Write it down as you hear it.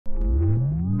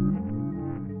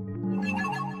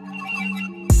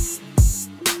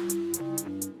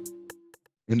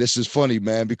and this is funny,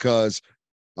 man, because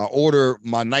I order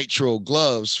my nitro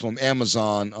gloves from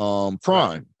Amazon Right,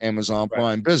 Prime, Amazon right.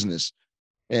 Prime Business.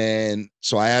 And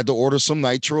so I had to order some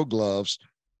nitro gloves.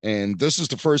 And this is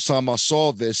the first time I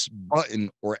saw this button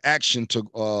or action to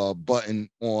button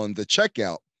on the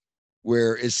checkout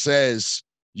where it says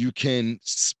you can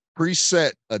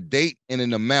preset a date and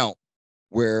an amount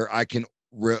where I can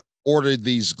order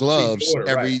these Repeat the gloves order,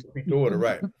 right. every Repeat the order,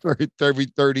 right.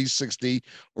 30, 60,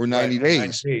 or Right. 90 90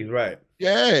 days. days, right.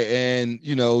 Yeah, and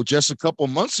just a couple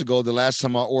months ago, the last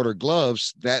time I ordered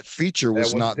gloves, that feature That was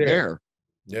wasn't not there. there.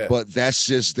 Yeah. But that's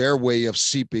just their way of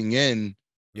seeping in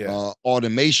Yeah.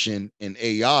 automation and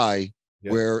AI,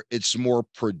 Yeah. where it's more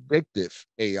predictive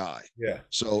AI. Yeah.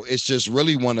 So it's just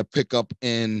really want to pick up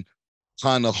and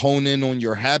kind of hone in on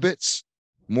your habits,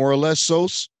 more or less, so.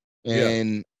 Yeah.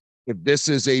 And if this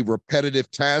is a repetitive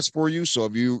task for you, so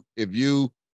if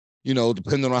you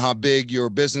depending on how big your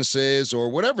business is or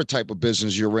whatever type of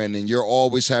business you're in, and you're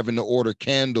always having to order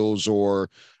candles or,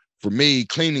 for me,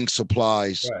 cleaning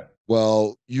supplies, Right.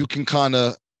 well, you can kind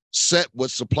of set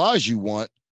what supplies you want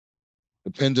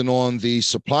depending on the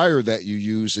supplier that you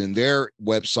use in their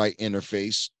website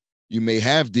interface. You may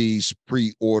have these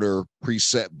pre-order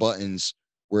preset buttons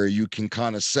where you can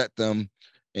kind of set them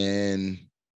and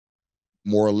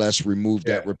more or less remove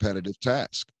that Yeah. repetitive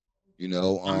task. You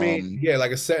know, I mean, yeah,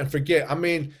 like I said, and forget. I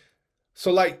mean,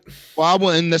 so like, well, I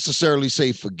wouldn't necessarily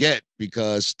say forget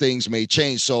because things may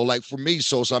change. So, like for me,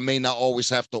 so I may not always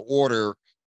have to order,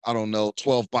 I don't know,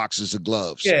 12 boxes of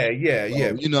gloves. yeah, yeah, So,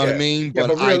 yeah, you know what I yeah, mean? yeah. But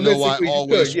But I know I realistically, you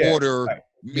always could, yeah, order right,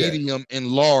 yeah, medium and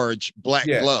large black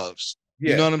yeah, gloves.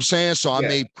 You know yeah, what I'm saying? So I yeah,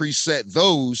 may preset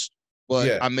those, but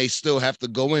yeah. I may still have to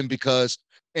go in because,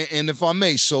 and if I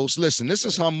may, so listen, this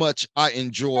is how much I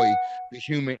enjoy the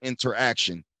human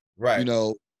interaction. You Right,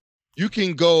 know, you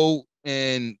can go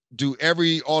and do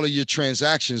all of your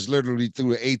transactions literally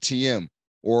through the ATM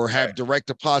or right, have direct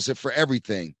deposit for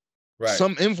everything. right,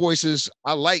 Some invoices,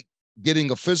 I like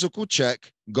getting a physical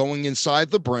check, going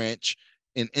inside the branch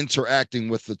and interacting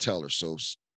with the teller. So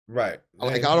right.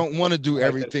 like And I don't want to do I like that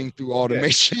everything too. through Yeah,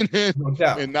 automation and, no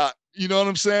doubt. not, you know what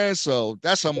I'm saying? So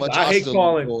that's how much I I hate still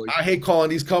calling. enjoy. I hate calling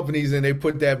these companies and they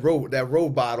put that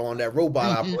robot on that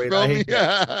robot You operator. I feel me? hate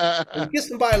that. When you get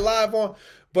somebody live on,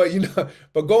 but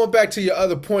but going back to your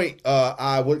other point, what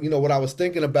I was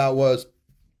thinking about was,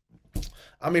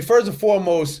 I mean, first and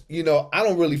foremost, I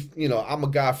don't really, I'm a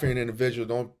God fearing individual.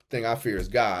 The only thing I fear is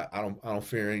God. I don't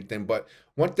fear anything. But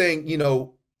one thing, being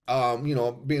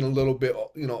a little bit,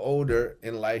 older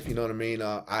in life, you know what I mean.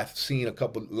 I've seen a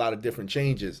lot of different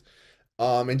changes.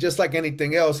 And just like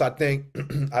anything else, I think,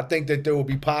 I think that there will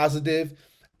be positive,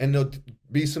 and there'll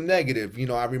be some negative.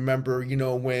 I remember,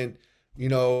 when, we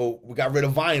got rid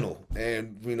of vinyl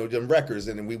and them records,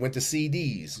 and then we went to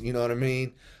CDs. You know what I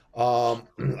mean?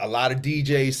 A lot of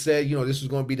DJs said, this was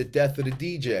going to be the death of the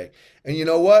DJ, and you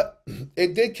know what?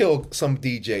 It did kill some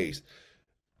DJs,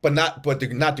 but not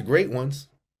the great ones.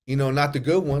 Not the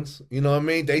good ones. You know what I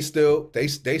mean? They still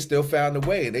found a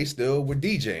way, and they still were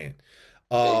DJing.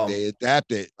 Um, They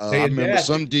adapted. I they remember adapted.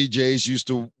 some DJs used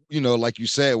to, like you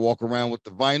said, walk around with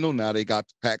the vinyl. Now they got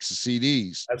the packs of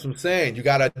CDs. That's what I'm saying. You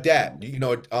gotta adapt. When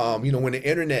the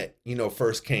internet,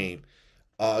 first came,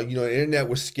 the internet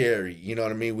was scary. You know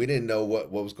what I mean? We didn't know what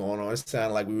was going on. It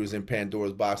sounded like we was in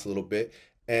Pandora's box a little bit.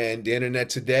 And the internet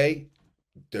today,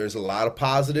 there's a lot of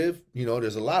positive.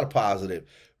 There's a lot of positive,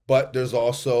 but there's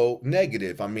also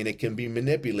negative. I mean, it can be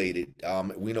manipulated.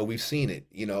 We know we've seen it.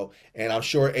 And I'm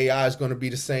sure AI is going to be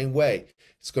the same way.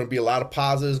 It's going to be a lot of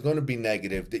positive. It's going to be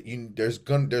negative. There's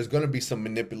going to be some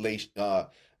manipulation.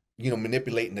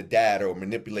 Manipulating the data or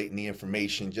manipulating the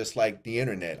information, just like the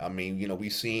internet. I mean,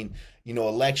 we've seen,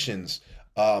 elections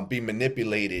be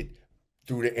manipulated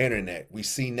through the internet. We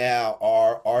see now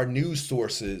our news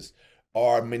sources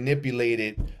are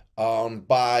manipulated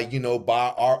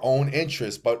by our own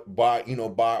interests, but by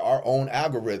our own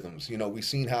algorithms. We've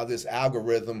seen how this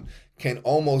algorithm can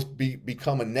almost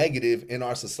become a negative in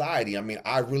our society. I mean,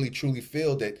 I really truly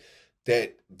feel that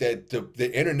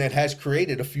the internet has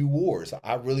created a few wars.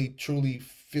 I really truly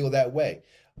feel that way.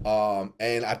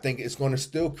 And I think it's going to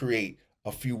still create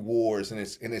a few wars, and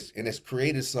it's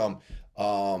created some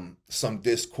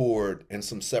discord and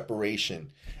some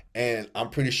separation. And I'm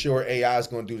pretty sure AI is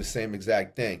going to do the same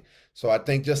exact thing. So I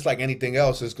think, just like anything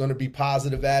else, there's going to be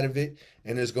positive out of it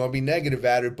and there's going to be negative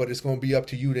out of it, but it's going to be up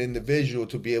to you, the individual,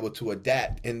 to be able to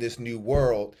adapt in this new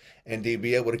world, and to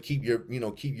be able to keep your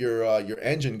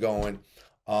engine going,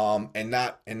 and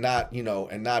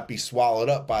not be swallowed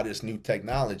up by this new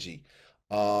technology.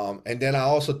 And then I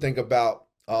also think about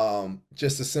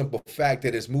just the simple fact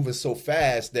that it's moving so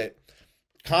fast that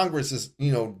Congress is,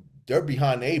 they're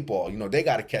behind the eight ball. They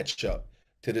got to catch up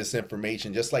to this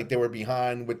information, just like they were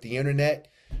behind with the internet.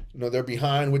 They're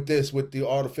behind with this, with the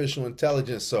artificial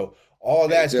intelligence. So all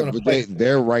that's going to But play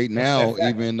they're right that now, factor.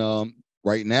 even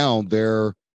right now,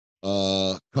 they're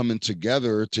coming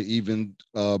together to even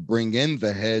bring in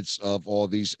the heads of all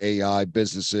these AI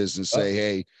businesses and say, Yep,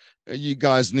 hey, you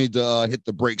guys need to hit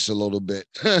the brakes a little bit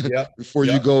yep, before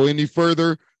you yep. go any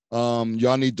further.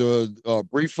 Y'all need to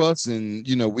brief us, and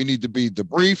we need to be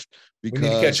debriefed We need to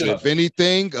catch because if up.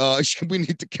 anything, we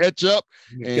need to catch up,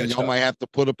 We need to and catch y'all up. might have to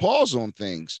put a pause on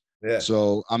things. Yeah,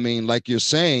 So, I mean, like you're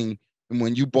saying, and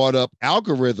when you brought up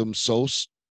algorithms, so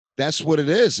that's what it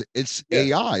is. It's yeah.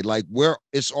 AI, like where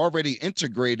it's already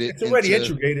integrated It's already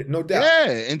into, integrated, no doubt.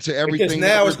 yeah, into It's just everything that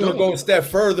now we're it's going to go doing. a step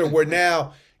further where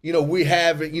now, we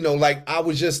have it, like I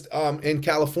was just in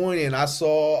California and I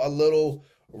saw a little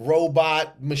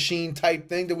robot machine type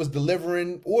thing that was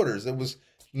delivering orders. It was,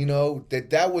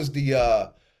 that was the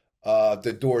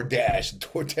DoorDash.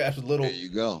 DoorDash There little you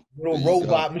go. There little you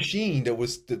go. robot machine that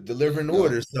was There you delivering go.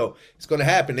 orders. So it's going to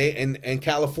happen. They in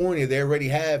California, they already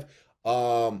have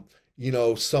some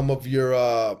of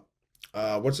your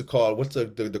what's it called? What's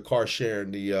the car sharing,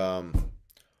 the The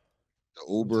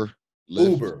Uber,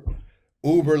 Lyft. Uber.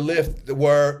 Uber, Lyft,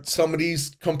 where some of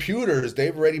these computers,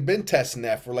 they've already been testing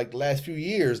that for like the last few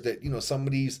years, that some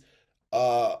of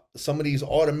these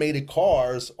automated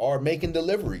cars are making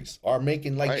deliveries, are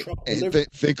making like Right. truck And deliveries.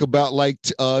 think about like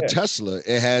Yeah, Tesla.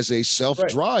 It has a right.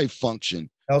 self-drive function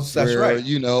That's where, right.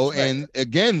 That's right. and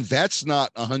again, that's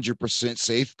not 100%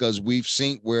 safe because we've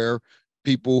seen where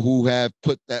people who have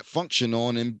put that function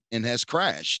on and has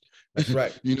crashed. That's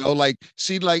right. Like,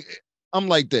 see, like I'm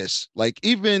like this, like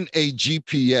even a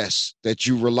GPS that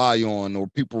you rely on or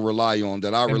people rely on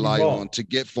that I Can be rely on wrong. to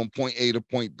get from point A to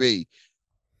point B,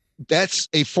 that's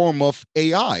a form of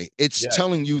AI. It's Yes,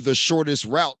 telling you the shortest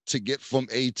route to get from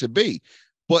A to B.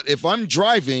 But if I'm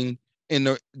driving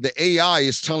and the AI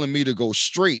is telling me to go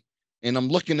straight and I'm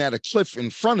looking at a cliff in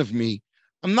front of me,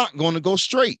 I'm not going to go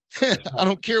straight. that's I right.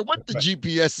 don't care what That's the right.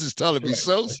 GPS is telling That's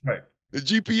me. right. So That's right. the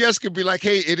GPS could be like,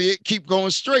 hey, idiot, keep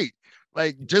going straight.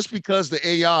 Like just because the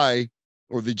AI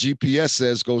or the GPS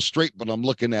says go straight, but I'm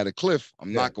looking at a cliff,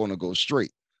 I'm Yeah. not going to go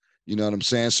straight. You know what I'm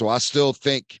saying? So I still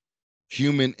think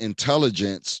human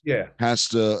intelligence Yeah. has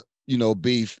to,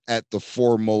 be at the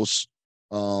foremost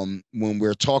when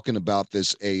we're talking about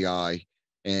this AI.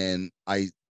 And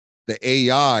the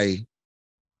AI,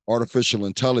 artificial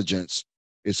intelligence,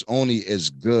 is only as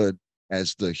good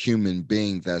as the human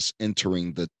being that's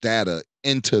entering the data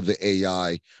into the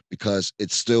AI because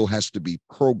it still has to be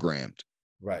programmed.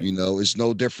 Right. It's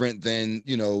no different than,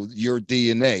 your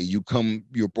DNA.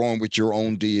 You're born with your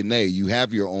own DNA. You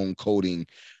have your own coding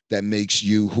that makes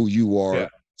you who you Yeah. are.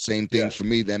 Same thing Yeah. for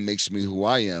me, that makes me who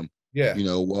I am. Yeah.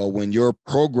 Well, when you're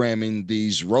programming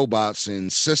these robots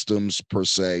and systems per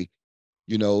se,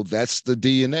 that's the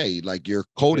DNA. Like you're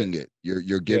Yeah. coding it, you're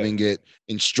Yeah. giving it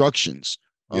instructions,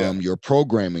 Yeah. you're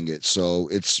programming it. So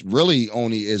it's really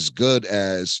only as good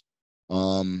as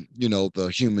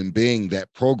the human being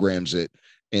that programs it,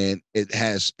 and it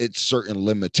has its certain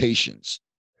limitations.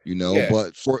 Yeah.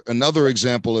 But for another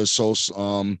example is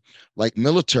like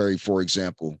military, for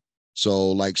example.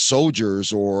 So like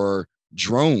soldiers or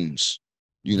drones,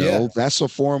 Yeah. that's a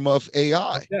form of No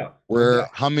AI doubt. No where doubt.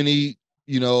 how many,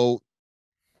 you know,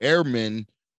 airmen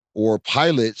or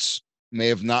pilots may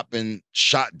have not been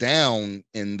shot down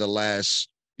in the last,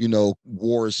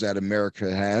 wars that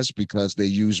America has because they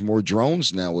use more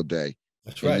drones nowadays.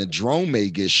 That's And right. the drone may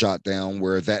get shot down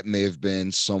where that may have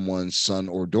been someone's son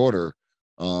or daughter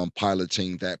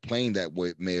piloting that plane that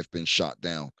may have been shot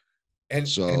down. And and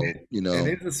So, it, and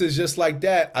instances just like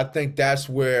that, I think that's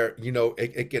where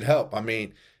it could help. I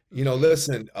mean,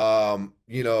 listen,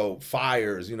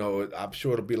 fires. I'm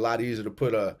sure it'll be a lot easier to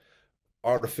put a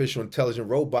artificial intelligent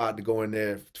robot to go in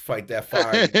there to fight that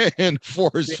fire. and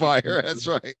forest fire. That's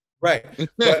right. Right.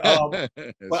 But That's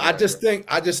I right, just bro.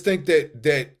 think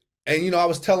that and I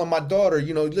was telling my daughter,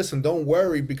 listen, don't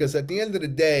worry, because at the end of the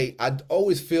day, I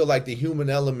always feel like the human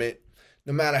element,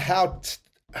 no matter how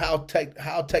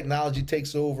technology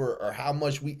takes over or how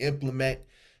much we implement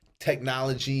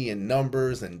technology and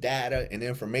numbers and data and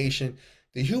information,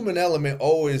 the human element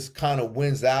always kind of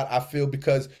wins out, I feel,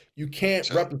 because you can't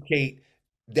replicate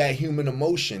that human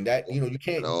emotion. That you At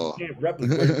can't you all. can't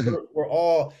replicate.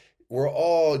 We're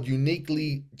all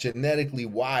uniquely genetically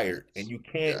wired, and you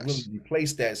can't really Yes.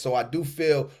 replace that. So I do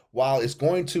feel, while it's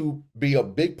going to be a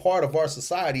big part of our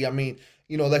society, I mean,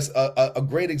 let's a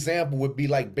great example would be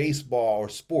like baseball or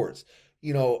sports.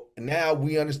 Now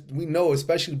we know,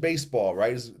 especially baseball,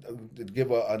 right? To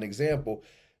give an example,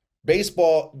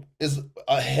 baseball is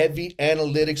a heavy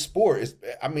analytic sport.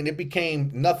 I mean, it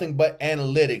became nothing but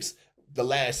analytics the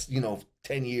last,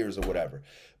 10 years or whatever.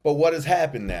 But what has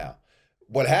happened now?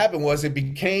 What happened was it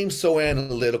became so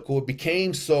analytical, it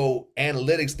became so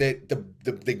analytics that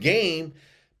the game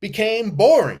became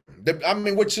boring. I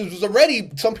mean, which was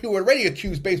already, some people already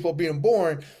accused baseball being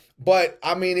boring, but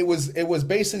I mean, it was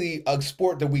basically a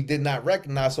sport that we did not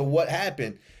recognize. So what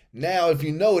happened? Now, if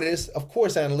you notice, of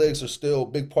course, analytics are still a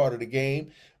big part of the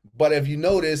game, but if you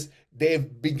notice,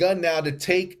 they've begun now to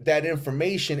take that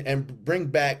information and bring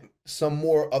back some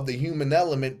more of the human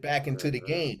element back into the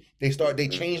game. They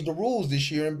changed the rules this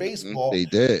year in baseball, They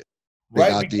did. They right?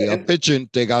 got the Because pitching.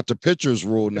 They got the pitchers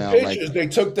rule the now. Like, pitchers, they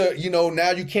took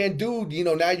now you can't do,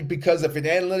 now you, because if an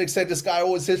analytics said this guy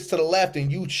always hits to the left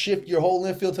and you shift your whole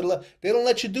infield to the left, they don't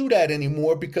let you do that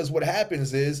anymore, because what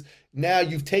happens is now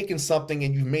you've taken something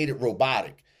and you've made it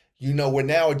robotic, where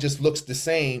now it just looks the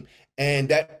same. And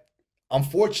that,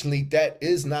 unfortunately, that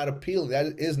is not appealing.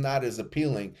 That is not as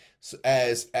appealing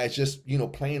as just,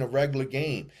 playing a regular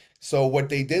game. So what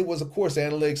they did was, of course,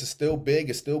 analytics is still big.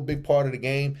 It's still a big part of the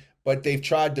game, but they've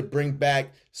tried to bring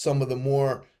back some of the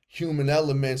more human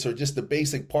elements or just the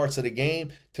basic parts of the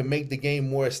game to make the game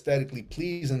more aesthetically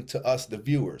pleasing to us, the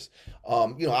viewers.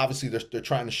 Obviously they're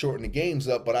trying to shorten the games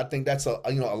up, but I think that's a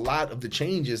lot of the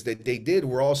changes that they did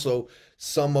were also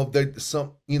are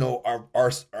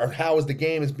how is the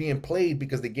game is being played,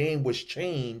 because the game was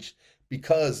changed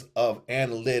because of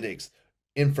analytics,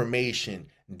 information,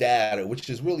 data, which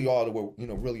is really all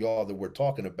that we're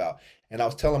talking about. And I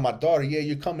was telling my daughter, yeah,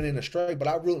 you're coming in a strike, but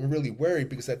I really worry,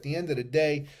 because at the end of the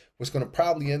day, what's going to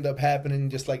probably end up happening,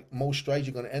 just like most strikes,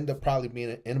 you're going to end up probably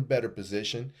being in a better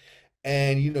position.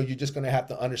 And, you're just going to have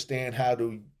to understand how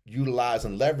to utilize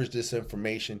and leverage this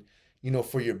information,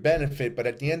 for your benefit. But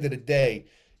at the end of the day,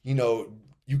 you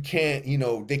can't,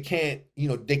 they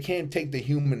can't take the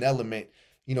human element.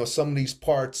 Some of these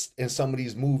parts in some of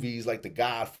these movies, like The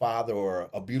Godfather or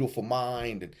A Beautiful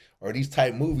Mind, or these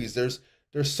type movies, there's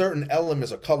certain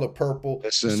elements of Color Purple.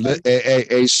 listen,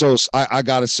 hey, so I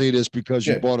gotta say this because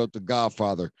you Yeah, brought up The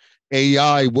Godfather.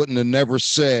 AI wouldn't have never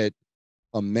said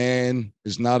a man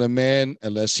is not a man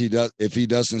unless if he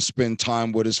doesn't spend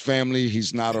time with his family,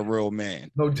 he's not a real man.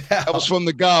 no That was doubt, from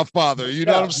The Godfather. no You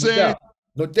know what I'm doubt, no saying? doubt,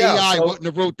 no doubt. AI So wouldn't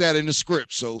have wrote that in the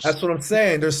script. So that's what I'm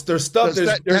saying. There's stuff. because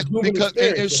There's that human because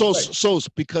experience. and That's so right.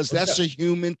 because No that's doubt. a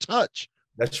human touch.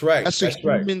 That's right. That's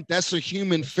right. That's a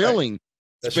human That's right. feeling.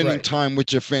 That's Spending right. time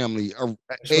with your family. A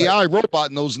That's right. AI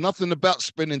robot knows nothing about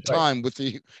spending That's right. time with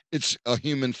it's a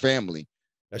human family.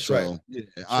 That's right. So yeah,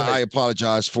 That's I right.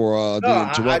 apologize for No, the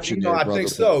interruption there, I think brother.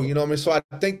 But so. I mean, so I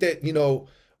think that,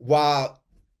 while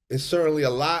it's certainly a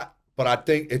lot, but I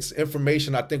think it's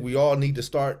information I think we all need to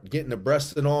start getting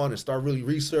abreast on and start really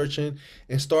researching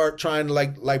and start trying to,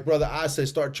 like brother I said,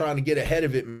 start trying to get ahead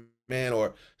of it, man,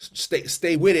 or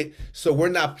stay with it. So we're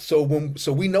not, so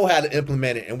we know how to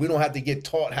implement it, and we don't have to get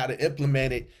taught how to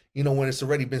implement it, when it's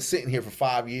already been sitting here for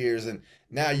 5 years, and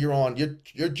now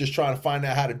you're just trying to find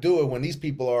out how to do it when these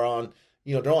people are on,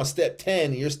 they're on step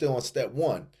 10 and you're still on step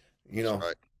one, you that's know,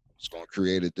 right. It's going to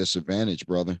create a disadvantage,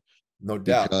 brother, no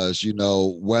doubt. because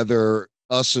whether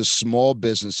us as small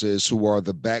businesses who are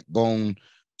the backbone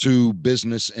to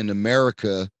business in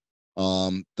America,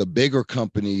 the bigger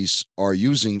companies are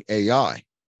using AI.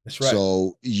 That's right.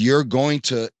 So you're going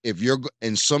to, if you're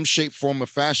in some shape, form, or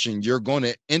fashion, you're going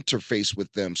to interface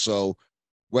with them. So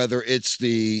whether it's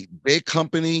the big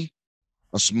company,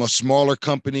 a smaller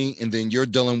company, and then you're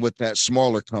dealing with that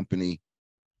smaller company,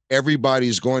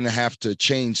 everybody's going to have to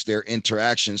change their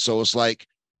interaction. So it's like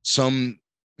some,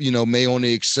 may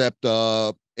only accept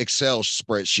Excel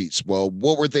spreadsheets. Well,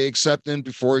 what were they accepting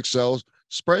before Excel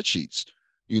spreadsheets?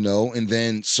 And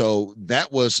then so that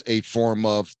was a form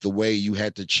of the way you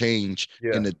had to change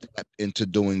Yeah. and adapt into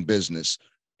doing business.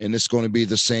 And it's going to be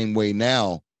the same way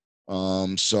now.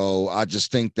 So I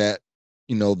just think that,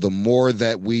 the more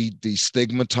that we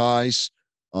destigmatize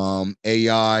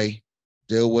AI,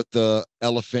 deal with the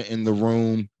elephant in the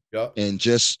room, Yep. and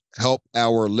just help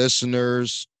our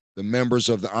listeners, the members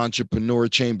of the Entrepreneur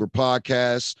Chamber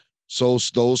podcast, so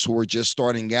those who are just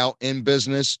starting out in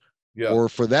business, Yep. or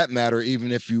for that matter,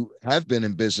 even if you have been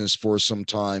in business for some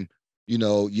time,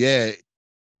 yeah,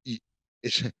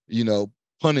 it's,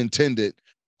 pun intended,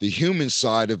 the human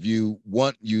side of you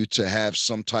want you to have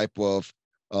some type of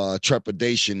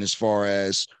trepidation as far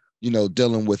as,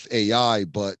 dealing with AI,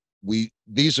 but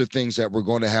these are things that we're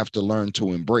going to have to learn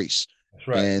to embrace. That's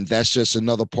right. And that's just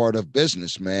another part of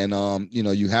business, man.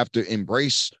 You have to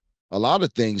embrace a lot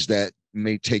of things that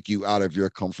may take you out of your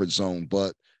comfort zone,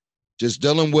 but just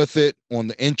dealing with it on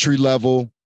the entry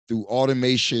level, through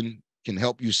automation can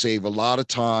help you save a lot of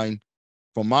time.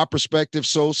 From my perspective,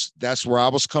 so that's where I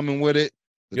was coming with it,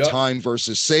 the Yep. time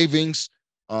versus savings.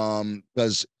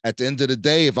 Because at the end of the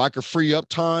day, if I could free up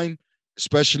time,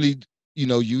 especially,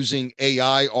 using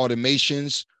AI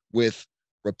automations with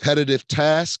repetitive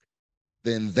tasks,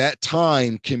 then that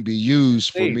time can be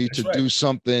used for Save. me to That's right. do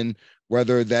something,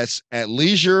 whether that's at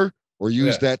leisure or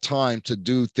use Yeah. that time to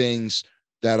do things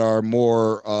that are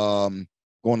more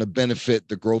going to benefit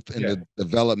the growth and Yeah. the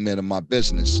development of my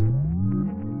business.